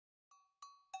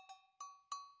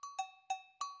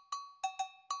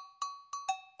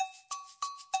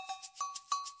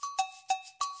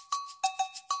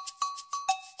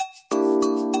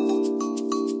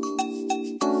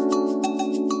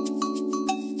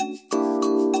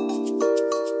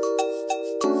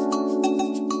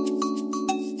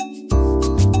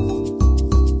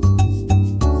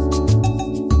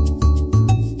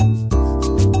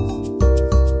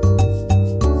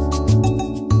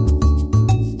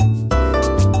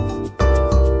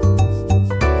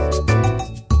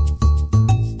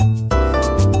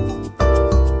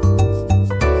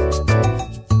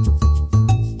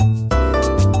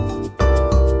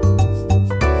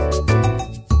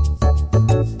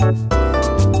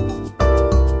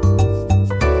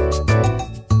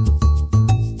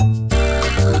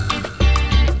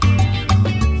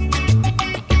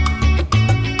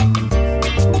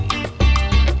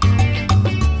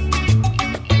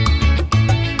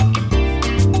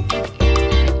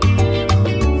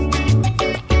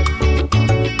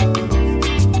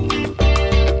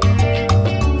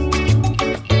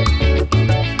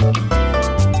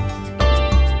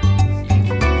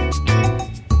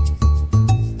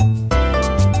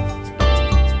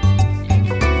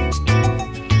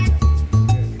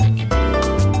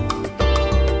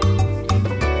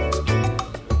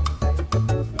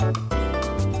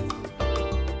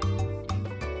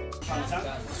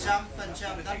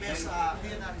bottom jump. That means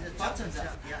Vietnam is a bottom jump.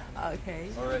 Yeah. Okay.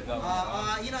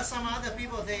 You know, some other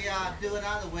people they do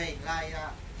another way, like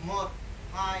một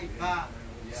hai ba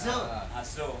giờ.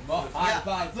 Một hai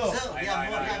ba giờ. Yeah,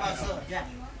 một hai ba giờ. Yeah.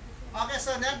 Okay,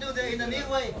 so now do the in a new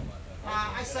way.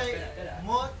 I say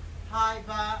một hai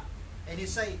ba, and you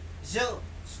say giờ.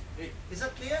 Is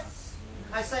that clear?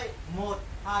 I say một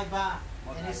hai ba,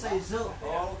 and you say giờ.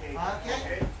 Okay.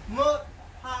 Một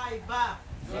hai ba.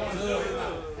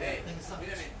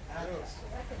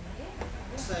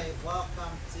 Say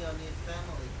welcome to your new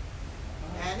family.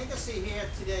 And you can see here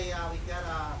today we got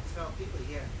 12 people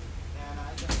here,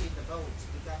 and you can see the boat.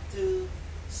 We got two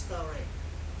story.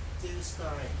 I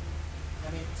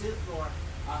mean 2 floor.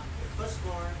 The first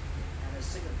floor and the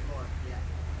second floor.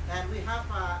 Yeah. And we have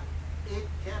 8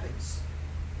 cabins.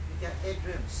 We got 8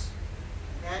 rooms.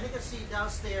 And you can see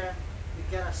downstairs we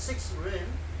got a 6 room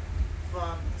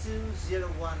from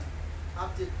 201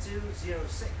 up to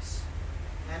 206.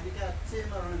 And we got 2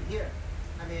 more room here.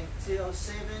 I mean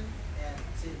 207 and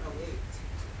 208.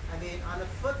 I mean on the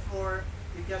first floor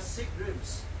we got 6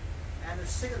 rooms. And the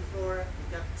second floor we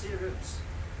got 2 rooms.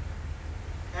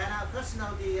 And of course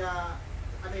now the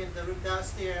room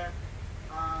downstairs,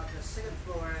 the second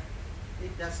floor,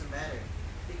 it doesn't matter.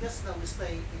 Because now we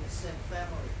stay in the same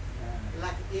family.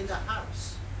 Like in the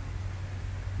house.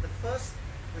 The first,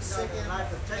 the second,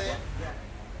 the third, yeah.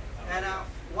 And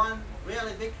one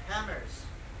really big hammer.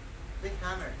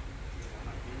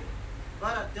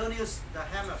 But don't use the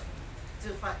hammer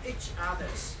to fight each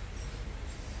others.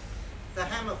 The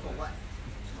hammer for what?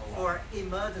 For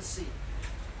emergency.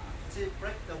 To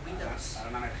break the windows.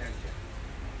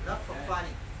 Not for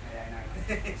fighting.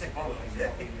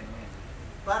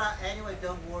 But anyway,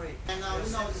 don't worry. And we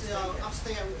know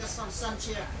upstairs we got some sun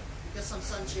chair.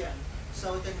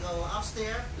 So we can go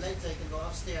upstairs. Later you can go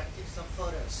upstairs, take some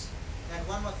photos. And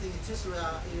one more thing, just you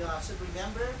should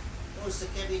remember, those the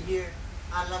cabin here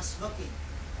are not smoking.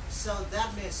 So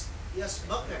that means you're a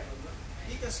smoker.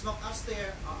 You can smoke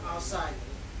upstairs or outside,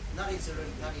 not in the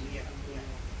room, not in here.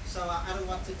 So I don't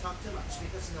want to talk too much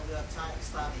because we are time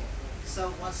starting.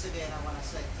 So once again, I want to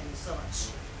say thank you so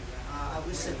much. I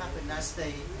wish you have a nice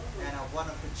day and a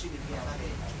wonderful trip here.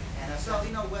 And so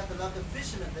we know where the lot of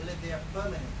fishermen they live there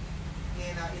permanent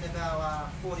in about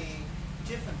 40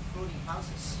 different floating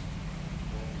houses.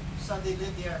 So they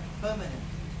live there permanent.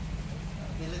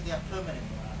 And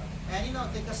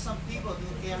they got some people who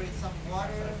carry some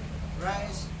water,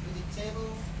 rice,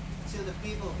 vegetable to the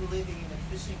people who living in the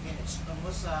fishing village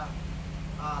almost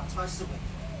twice a week.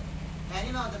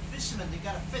 And the fishermen they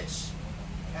got a fish,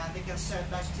 and they can sell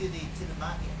back to the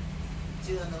market,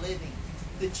 to the living,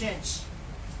 to change.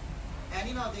 And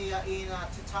in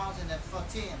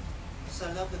 2014, so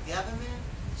local government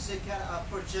so got a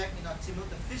project to move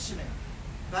the fishermen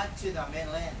back to the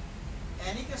mainland.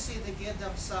 And you can see they give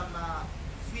them some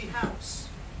free house.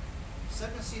 So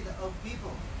you can see the old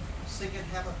people, so they can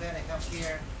have a better health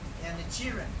care, and the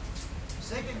children,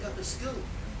 so they can go to school,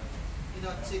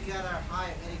 to get a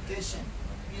higher education.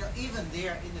 Even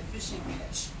there in the fishing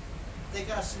village, they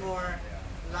got a small,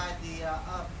 like the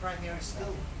primary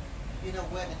school,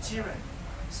 where the children,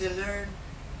 so learn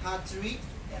how to read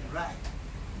and write.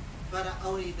 But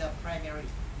only the primary,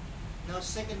 no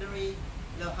secondary,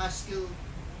 no high school,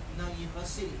 no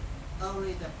university,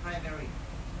 only the primary.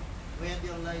 When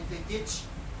they teach, it's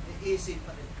easy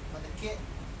for the kid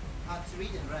how to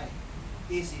read and write.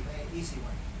 Easy, very easy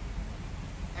one.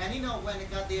 And when they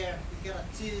got there, we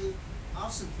got 2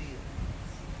 ocean field.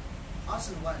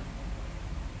 Ocean one,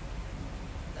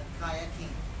 the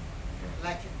kayaking,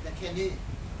 like the canoe,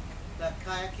 the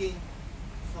kayaking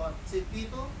for 2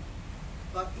 people.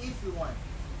 But if you want,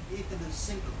 you can do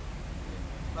single.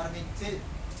 But I mean 2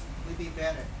 would be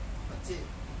better for 2.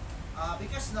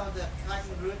 Because the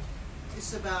kayaking route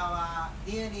is about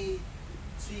nearly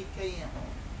 3 km.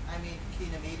 I mean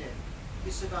kilometer.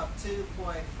 It's about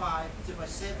 2.5,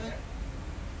 2.7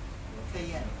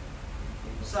 km.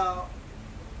 So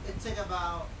it takes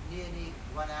about nearly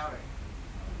 1 hour.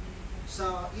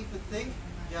 So if you think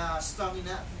you're strong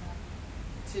enough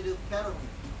to do paddling,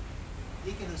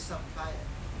 you can do some kayak.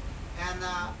 And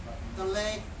the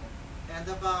leg and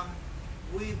the bum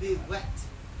will be wet.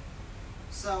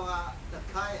 So the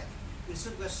kayak, you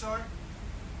should wear short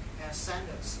and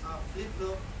sandals or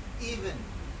flip-flop. Even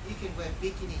you can wear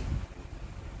bikini.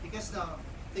 Because now,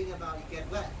 think about it, get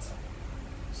wet.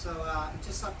 So it's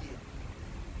just up to you.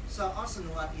 So also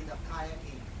one is the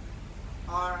kayaking.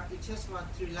 Or you just want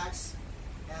to relax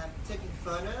and taking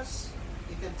photos,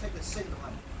 you can take the second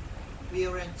one. We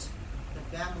arrange the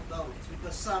bamboo boat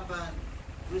because someone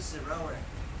with the rower.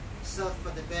 So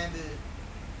for the bamboo,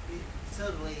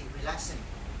 totally relaxing.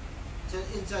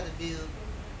 Just enjoy the view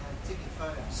and taking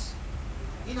photos.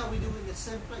 You know, we do in the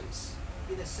same place.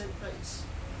 In the same place.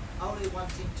 Only one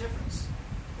thing difference.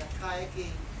 The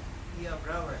kayaking, your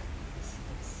rower.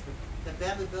 The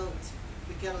bamboo boat,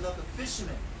 we get a lot of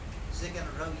fishermen. They're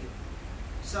gonna row you.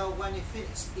 So when you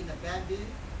finish in the bamboo,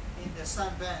 in the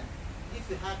sunband, if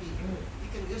you're happy, you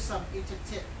can give some extra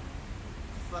tip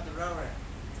for the rower,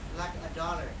 like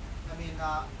 $1,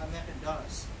 American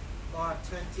dollars, or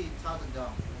 $20,000.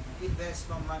 It's very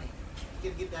small money. You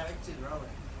can give direct to the rower.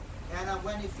 And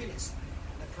when you finish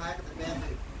the kayak of the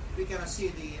bamboo, we're gonna see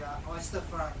the oyster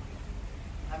farm.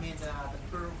 The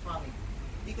pearl farming.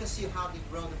 You can see how they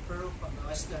grow the pearl from the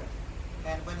oyster.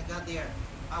 And when I got there,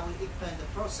 I will explain the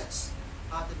process,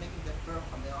 how to making the pearl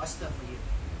from the oyster for you.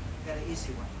 Very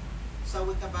easy one. So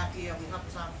we come back here, we have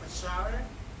time for shower,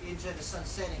 enjoy the sun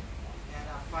setting. And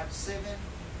 5 to 7,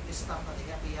 it's time for the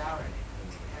happy hour.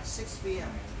 And 6 p.m.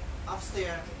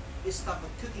 upstairs, it's time for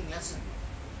cooking lesson.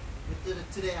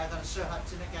 Today I'm going to show how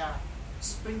to make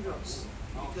spring rolls.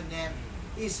 You can name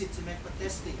easy to make but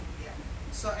tasty. Yeah.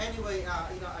 So anyway,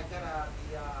 I got our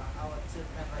tip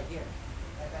pen right here.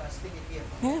 I got to stick it here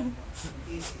for you.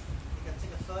 Easy. You can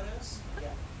take a photos.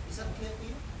 Yeah. Is that clear for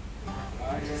you?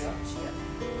 Yeah.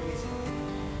 Easy.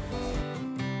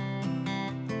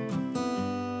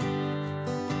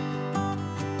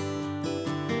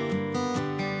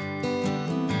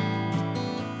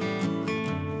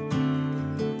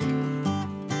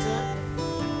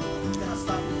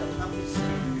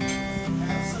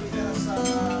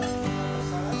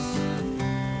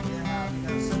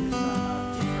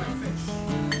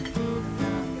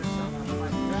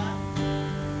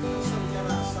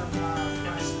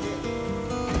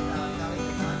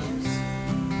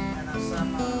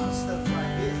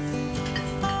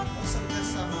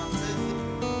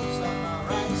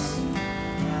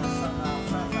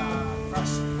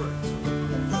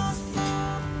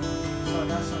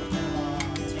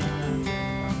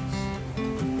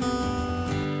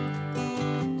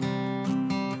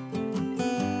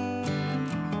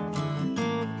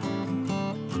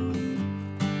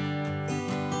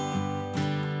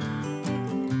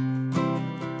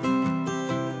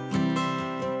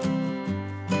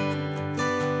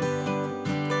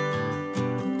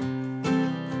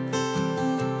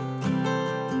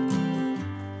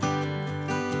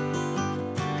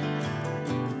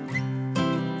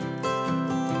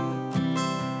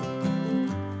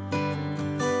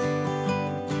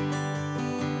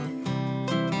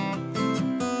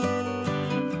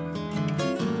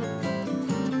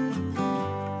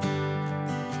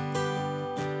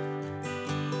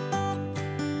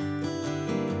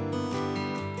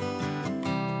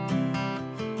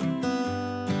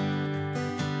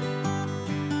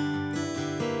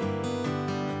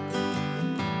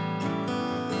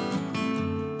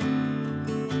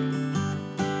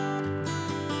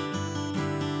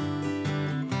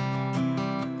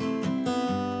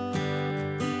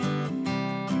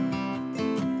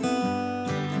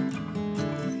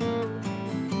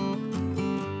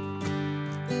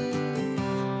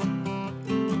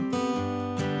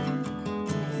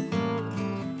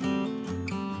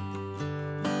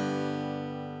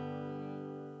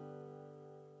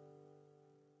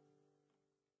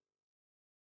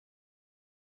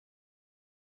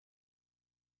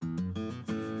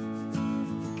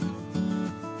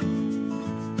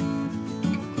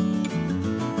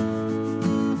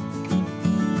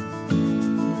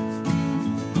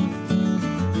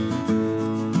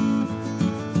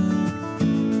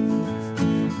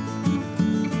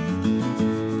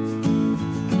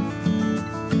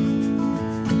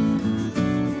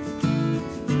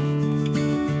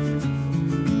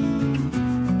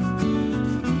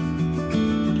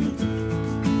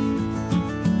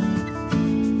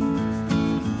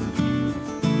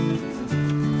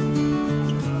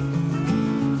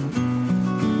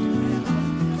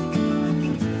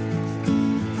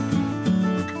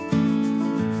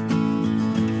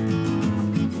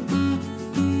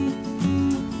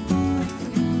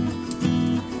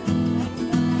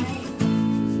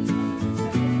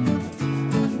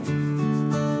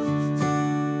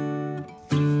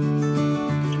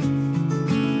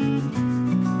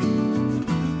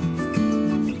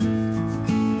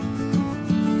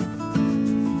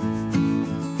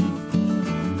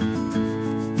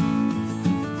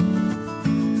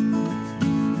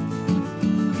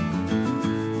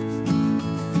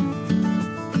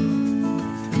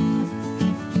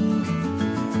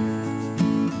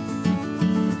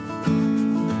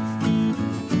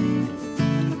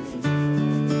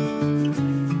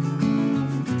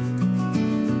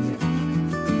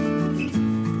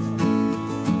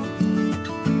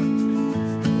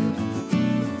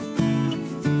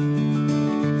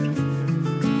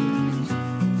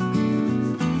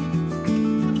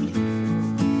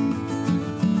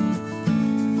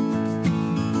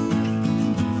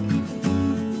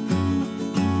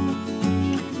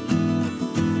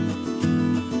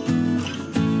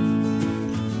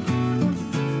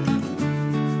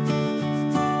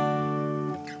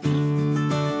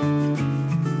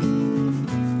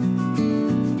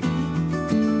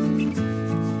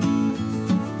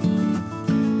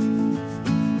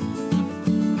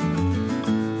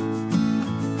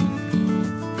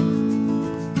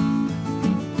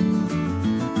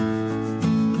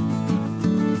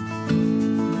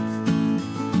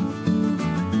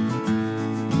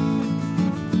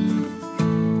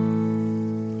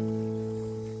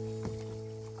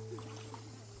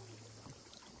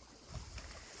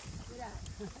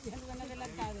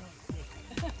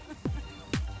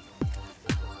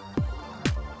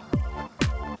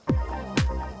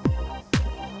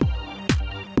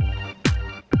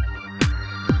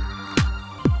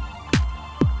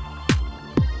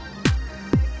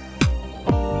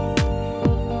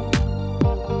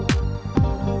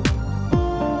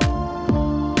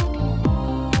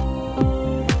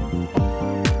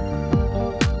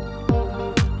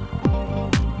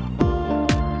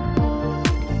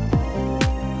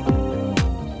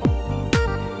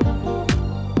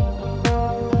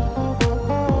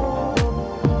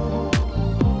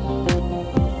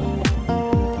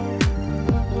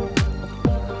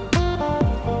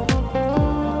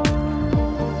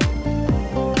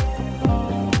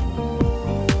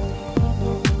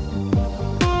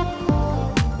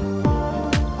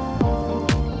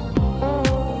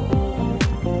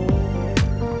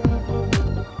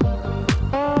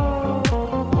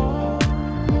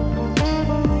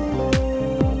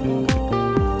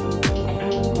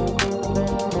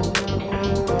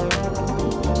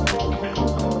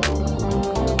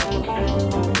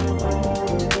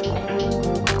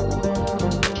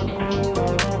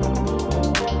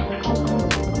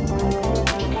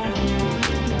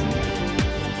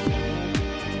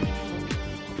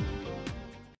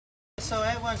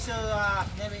 want to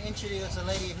let me introduce a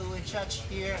lady who in charge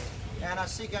here, and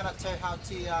she's gonna tell how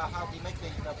to make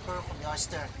the pearl from the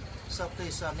oyster. So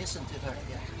please listen to her.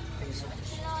 Yeah, thank you so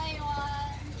much. Hello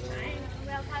everyone,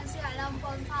 welcome to Halong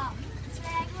Bay Farm. Today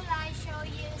I would like to show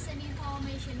you some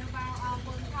information about our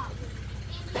Bay Farm.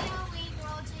 In here we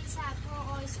grow these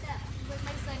pearl oyster, which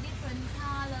makes a different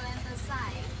color and the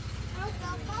size.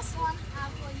 The first one,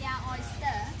 Apoya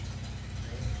oyster.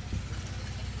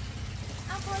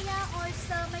 Apoya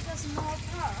oyster makes a small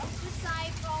pearl, with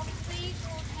size from 3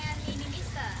 to 10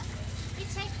 millimeters. It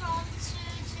takes from 2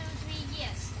 to 3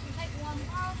 years to make one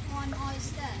pearl from one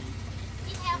oyster.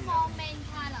 It has 4 main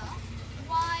colors: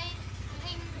 white,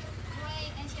 pink,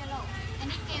 gray, and yellow,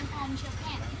 and it came from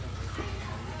Japan.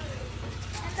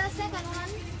 And the second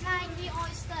one, Nike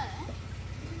oyster.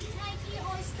 Nike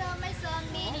oyster makes a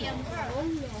medium pearl,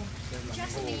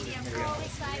 just a medium pearl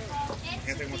with size from 8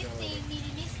 to 15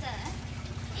 millimeters.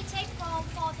 It takes from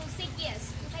 4 to 6 years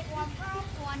to make one pearl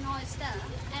for one oyster,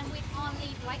 and with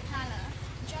only white color,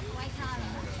 just white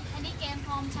color, and it came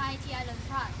from Tahiti Island,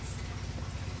 France.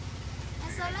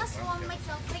 And so last one makes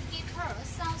a piggy pearl,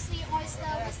 South Sea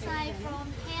oyster with size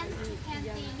from 10 to 20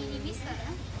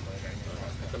 millimeters.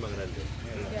 It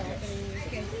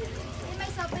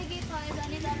makes a piggy pearl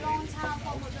and in a long time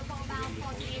for about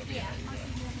 48 years,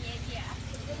 maximum 8 years,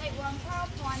 to make one pearl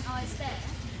for one oyster,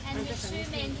 and with 2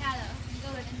 main colors,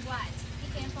 gold and white.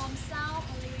 It came from South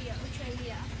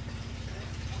Australia.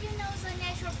 You know the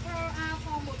natural pearls are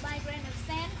formed by grains of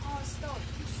sand or stone,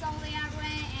 so they are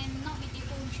rare and not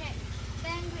beautiful shape.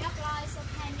 Then we apply some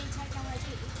handmade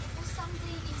technology to put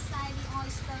something inside the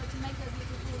oyster to make a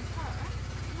beautiful pearl.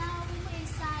 Now we move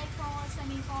inside for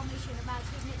some information about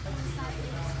technique inside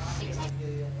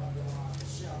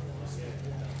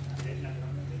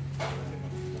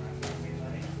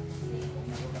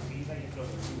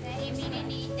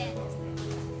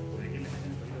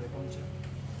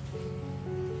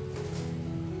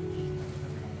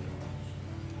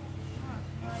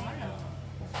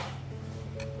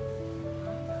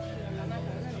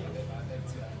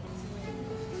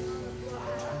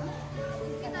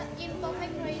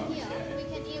imperfect grade here, we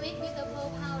can use it with the pearl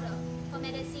powder for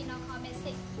medicine or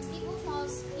cosmetic. It good for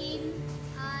skin,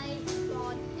 eye,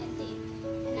 bone, and teeth.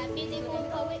 And a beautiful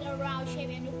pearl with a round shape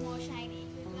and look more shiny.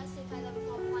 Let's see if I look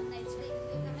from one night sleep.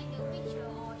 You can make a picture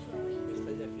or jewelry. Just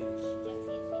finish.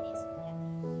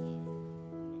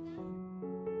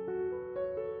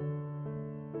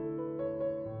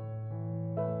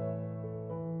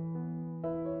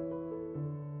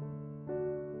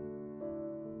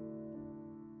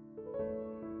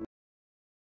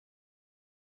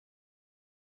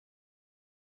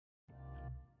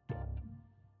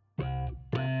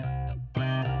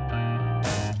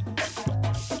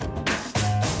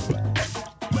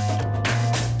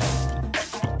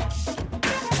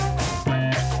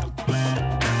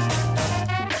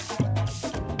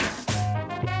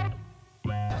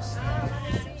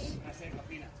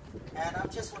 And I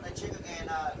just want to check again,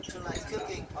 do you like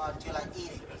cooking or do you like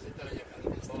eating?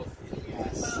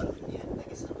 Yes. Yeah, thank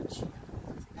you so much.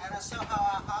 And so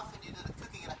how often you do the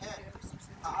cooking at home?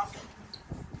 How often?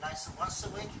 Like so once a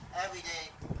week, every day,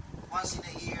 once in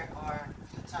a year, or a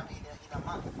few times in a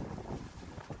month?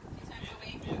 Few times a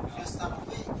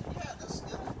week. Yeah, that's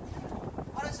good.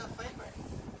 What is your favorite?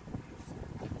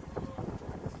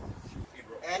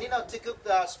 And you know, to cook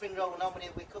the spring roll, normally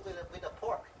we cook it with the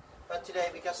pork. But today,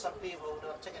 because some people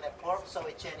don't take the pork, so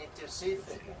we change it to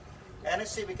seafood. And you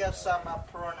see, we got some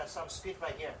prawn and some squid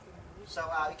right here. So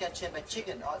we can change the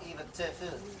chicken or even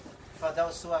tofu for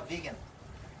those who are vegan.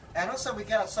 And also, we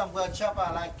got some well chopped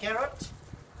like carrot,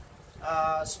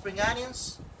 spring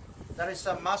onions. There is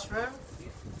some mushroom.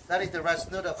 That is the rice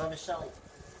noodle vermicelli.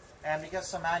 And we got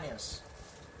some onions,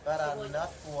 but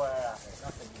not for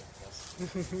nothing here.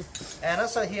 Yes. And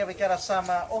also here we got some.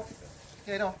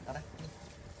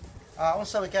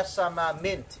 Also we got some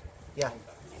mint, yeah.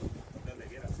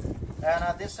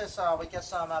 And this is we got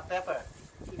some pepper,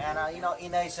 and you know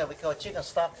in Asia we call chicken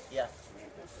stock, yeah,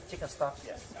 chicken stock,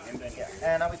 yeah.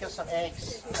 And we got some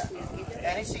eggs,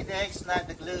 and you see the eggs, not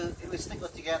the glue, it will stick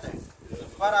it together.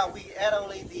 But we add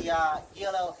only the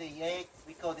yellow of the egg,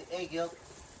 we call the egg yolk,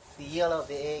 the yellow of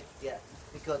the egg, yeah,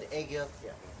 we call the egg yolk,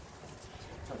 yeah.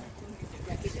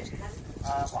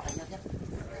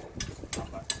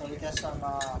 So we got some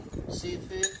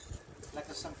seafood,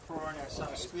 like some prawn and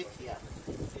some squid here.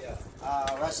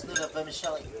 Rice noodle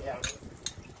vermicelli, yeah.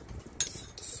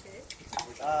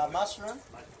 Mushroom,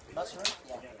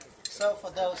 yeah. So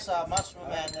for those mushroom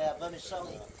and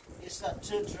vermicelli, it's not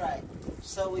too dry.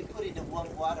 So we put it in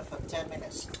warm water for 10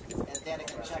 minutes, and then you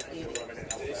can check eating.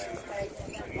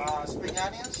 Spring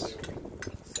onions,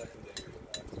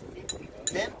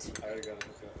 mint,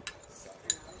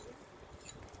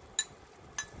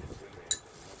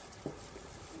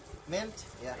 mint,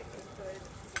 yeah.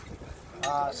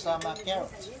 Some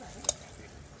carrots.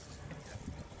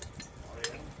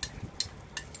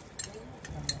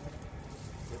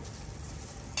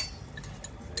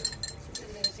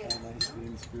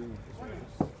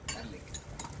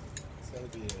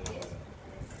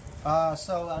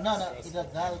 No, it's a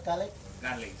garlic.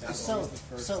 Garlic. Salt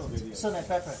and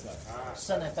pepper.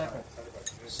 Salt and pepper.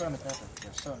 Salt and pepper.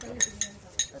 Yeah, salt and pepper.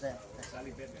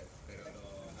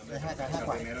 Đây, hai quả. Hai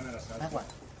quả.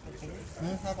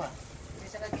 Hai quả.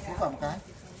 Một quả một cái.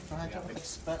 Cho hai chút.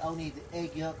 But only the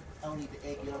egg yolk. Only the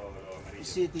egg yolk. You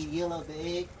see the yellow of the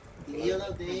egg? The yellow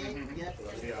of the egg? Yeah.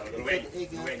 The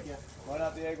egg yolk. Yeah. Why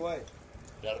not the egg white?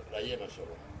 La yema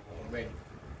solo.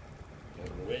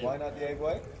 Why not the egg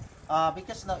white?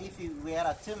 Because now if we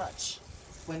add too much,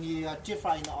 when you deep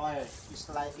fry in the oil, it's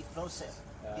like it process.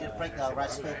 It break the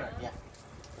rice paper. Yeah.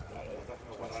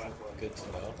 Good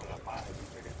to know.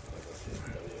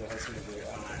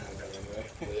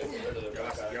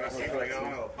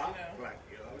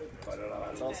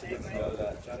 It's also good to know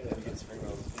that you get spring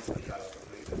rolls.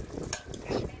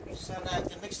 So now you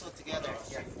can mix it together.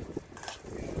 Yeah.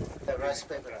 The rice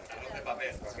paper.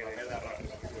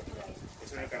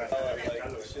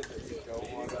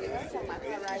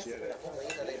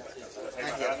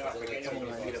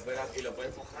 Y lo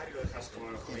puedes mojar y lo dejas como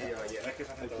en el judío ayer.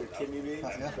 Kidney beans,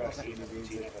 crushed kidney beans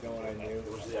that no one I knew.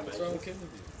 What's wrong with kidney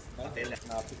beans?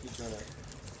 No, picky joint.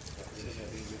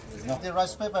 No. The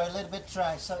rice paper a little bit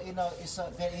dry, so you know it's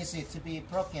very easy to be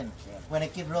broken when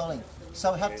it keep rolling.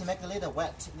 So we have to make a little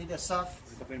wet, a little soft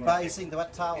by using the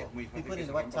wet towel. We put in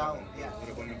the wet towel, yeah.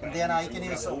 And then you can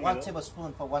use 1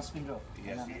 tablespoon for 1 spring roll.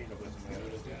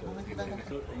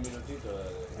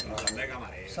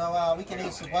 So we can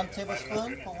use 1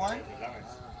 tablespoon for one.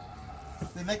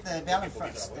 We make the balance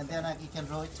first, and then you can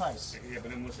roll it twice.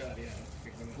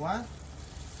 One.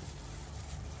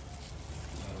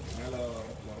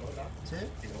 2.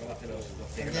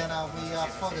 And then we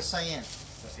pour the cayenne.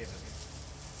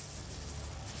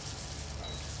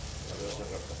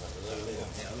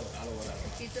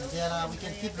 And then we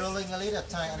can keep rolling a little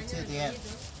time until the end.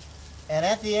 And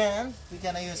at the end, we're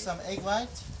going to use some egg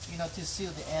white, you know, to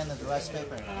seal the end of the rice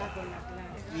paper.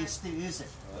 We still use it.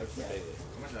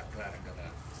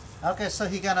 Yeah. Okay, so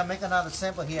he's going to make another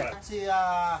sample here. To,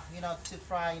 you know, to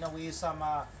fry, you know, we use some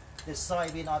the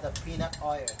soybean or the peanut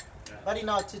oil. But you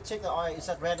know, to check the oil, is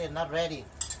it ready or not ready?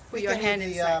 Put your hand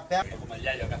inside. Como el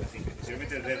yayo que hace así. Se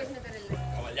mete el dedo.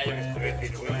 Como el yayo que se ve un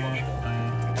poquito.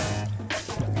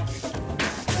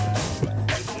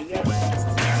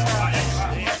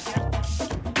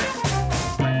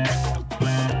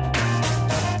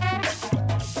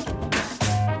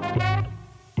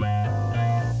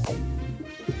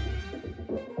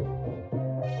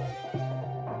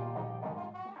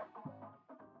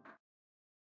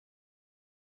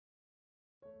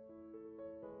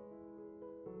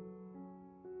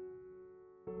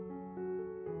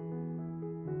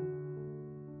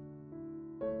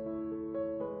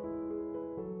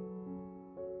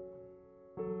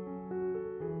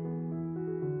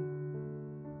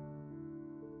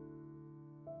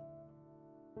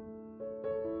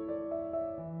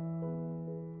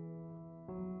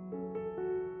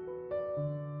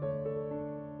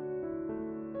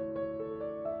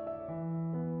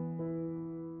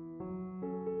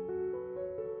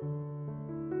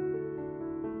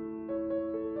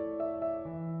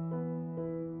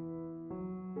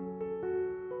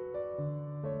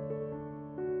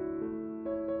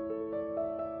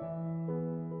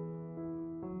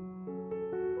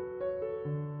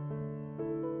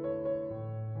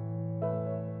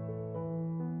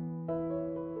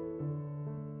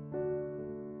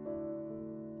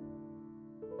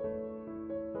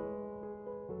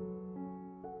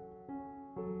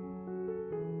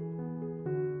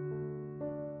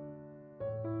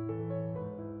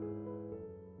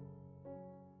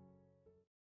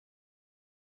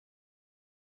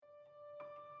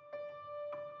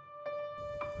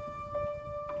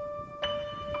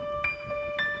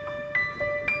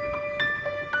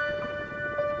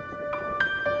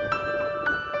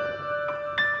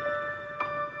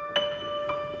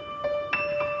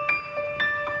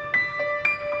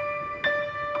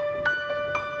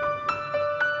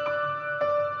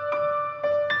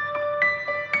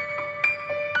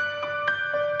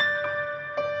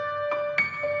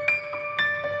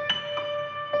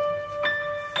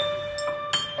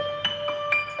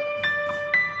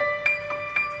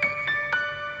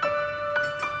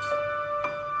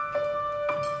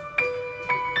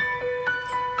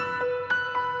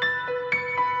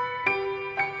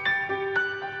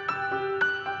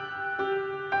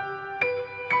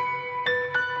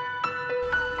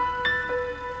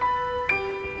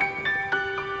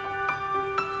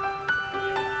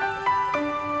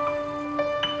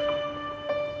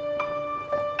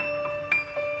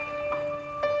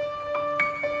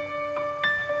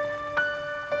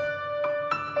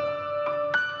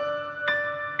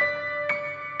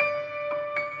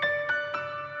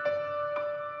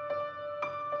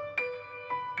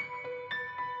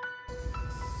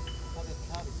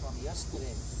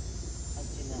 yesterday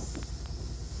until now.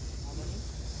 How many?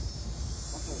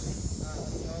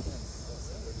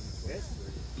 1,000. Yes?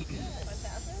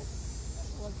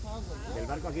 1,000.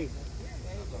 El barco aquí.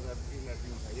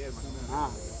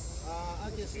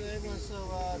 Okay, so everyone,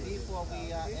 before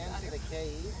we enter the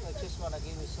cave, I just want to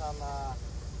give you some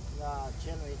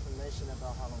general information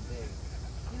about Halong Bay.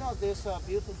 You know, this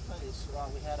beautiful place.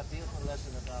 We had a beautiful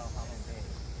lesson about Halong Bay.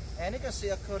 And you can see,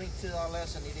 according to our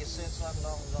lesson, it is since a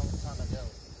long, long time ago.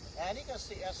 And you can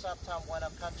see at some time when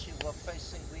our country were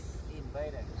facing with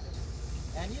invaders.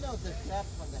 And you know, the death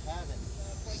from the heaven,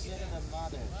 sitting the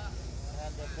mother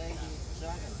and the baby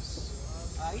dragons.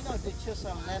 You know, they just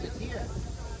landed here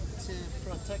to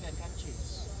protect our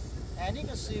countries. And you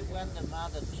can see when the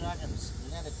mother dragons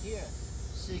landed here,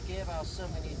 she gave out so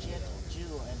many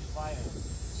jewel and fire.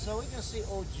 So we can see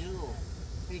old jewel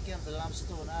became the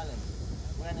limestone island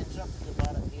when it dropped to the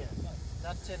bottom here.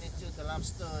 That turned into the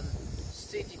limestone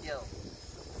citadel.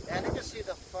 And you can see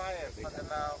the fire from the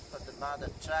mouth of the mother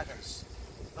dragons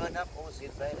burn up all the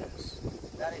invaders.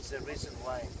 That is the reason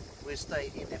why we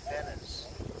stay independence.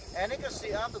 And you can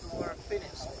see after the war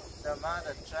finished, the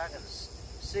mother dragons,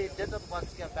 she didn't want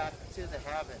to get back to the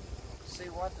heaven. She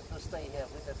wanted to stay here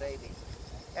with the baby.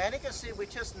 And you can see we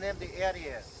just named the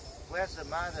area where the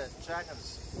mother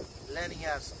dragons landing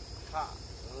as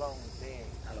Halong Bay.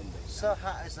 So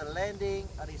Ha is the landing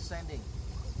and descending.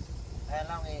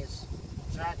 Halong is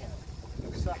dragon.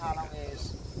 So Halong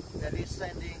is the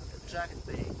descending dragon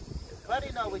bay. But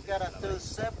you know, we got two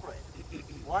separate.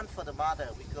 One for the mother,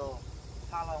 we go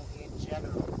Halong in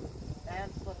general.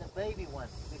 And for the baby one,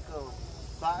 we go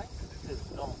Bai to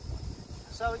Long.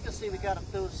 So we can see we got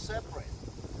two separate.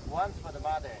 One for the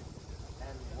mother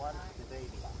and one for the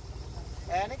baby.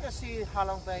 And you can see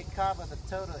Halong Bay cover the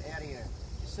total area.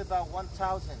 It's about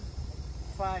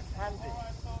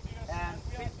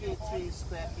 1,553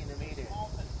 square kilometers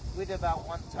with about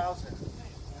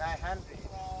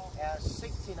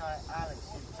 1,969 islands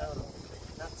in total.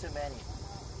 Not too many.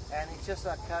 And it just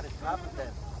counted half of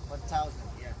them, 1,000.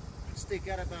 Yeah. Still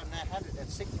got about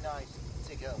 969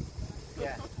 to go.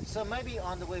 Yeah. So maybe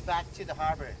on the way back to the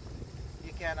harbor,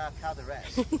 you can count the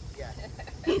rest. Yeah.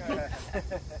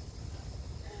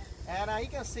 And you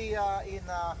can see in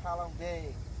Halong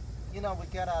Bay, you know, we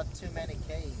got too many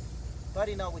caves. But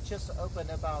you know, we just opened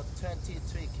about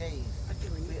 23 caves.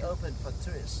 We opened for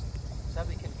tourists, so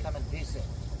we can come and visit.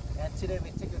 And today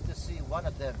we take you to see one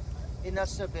of them. It's not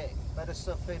so big, but it's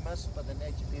so famous for the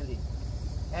nature beauty.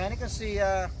 And you can see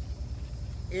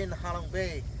in Halong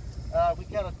Bay, we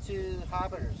got two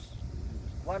harbors.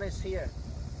 One is here,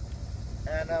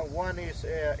 and one is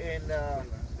in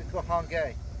we call Halong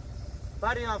Bay.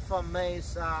 But you know, from May,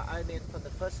 from the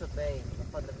 1st of May,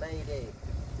 from the May Day,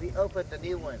 we opened the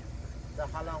new one, the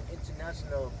Halong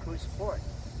International Cruise Port.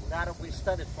 That we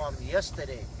started from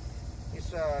yesterday.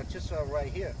 It's just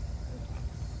right here.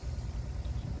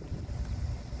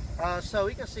 So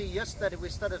we can see yesterday we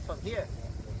started from here.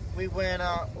 We went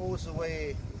all the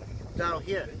way down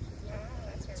here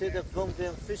to the Vung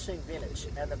fishing village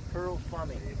and the pearl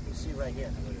farming you see right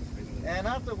here. And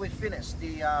after we finished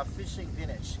the fishing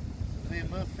village, we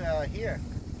moved here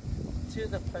to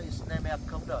the place named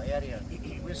Kondo area.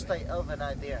 We stay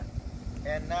overnight there.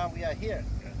 And now we are here.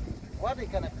 What are we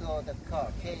gonna call the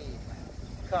cave?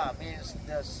 Ka means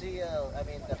the seal,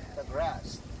 the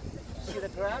grass. See the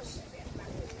grass?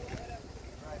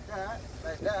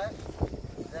 Like that,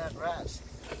 the grass.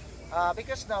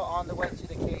 Because now on the way to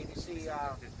the cave, you see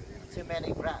too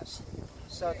many grass.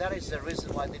 So that is the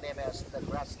reason why they name as the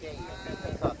grass cave,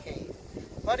 the Ka cave.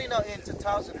 But you know, in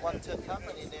 2001, two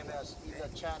company named as Eagle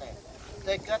China,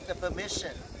 they got the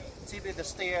permission to be the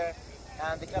stair,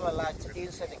 and they got a light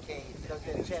inside the cave because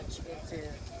they changed into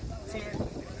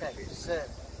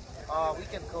we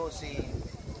can call the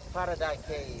Paradise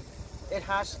Cave. It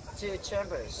has two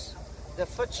chambers. The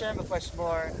first chamber quite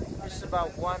small, it's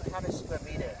about 100 square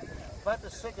meters, but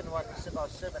the second one is about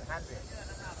 700.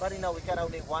 But you know, we got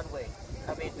only one way.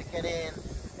 We get in,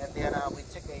 and then we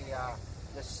take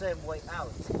the same way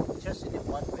out, just in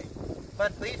one way.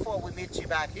 But before we meet you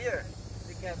back here,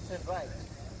 we can turn right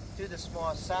to the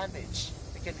small sand beach.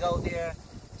 We can go there,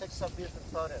 take some beautiful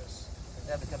photos, and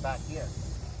then we come back here.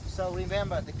 So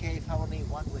remember, the cave have only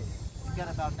one way. You got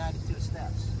about 92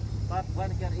 steps. But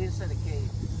when you get inside the cave,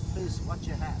 please watch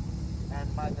your hand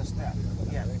and mind the step.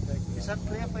 Yeah. Is that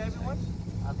clear for everyone?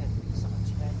 Okay, thank you so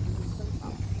much.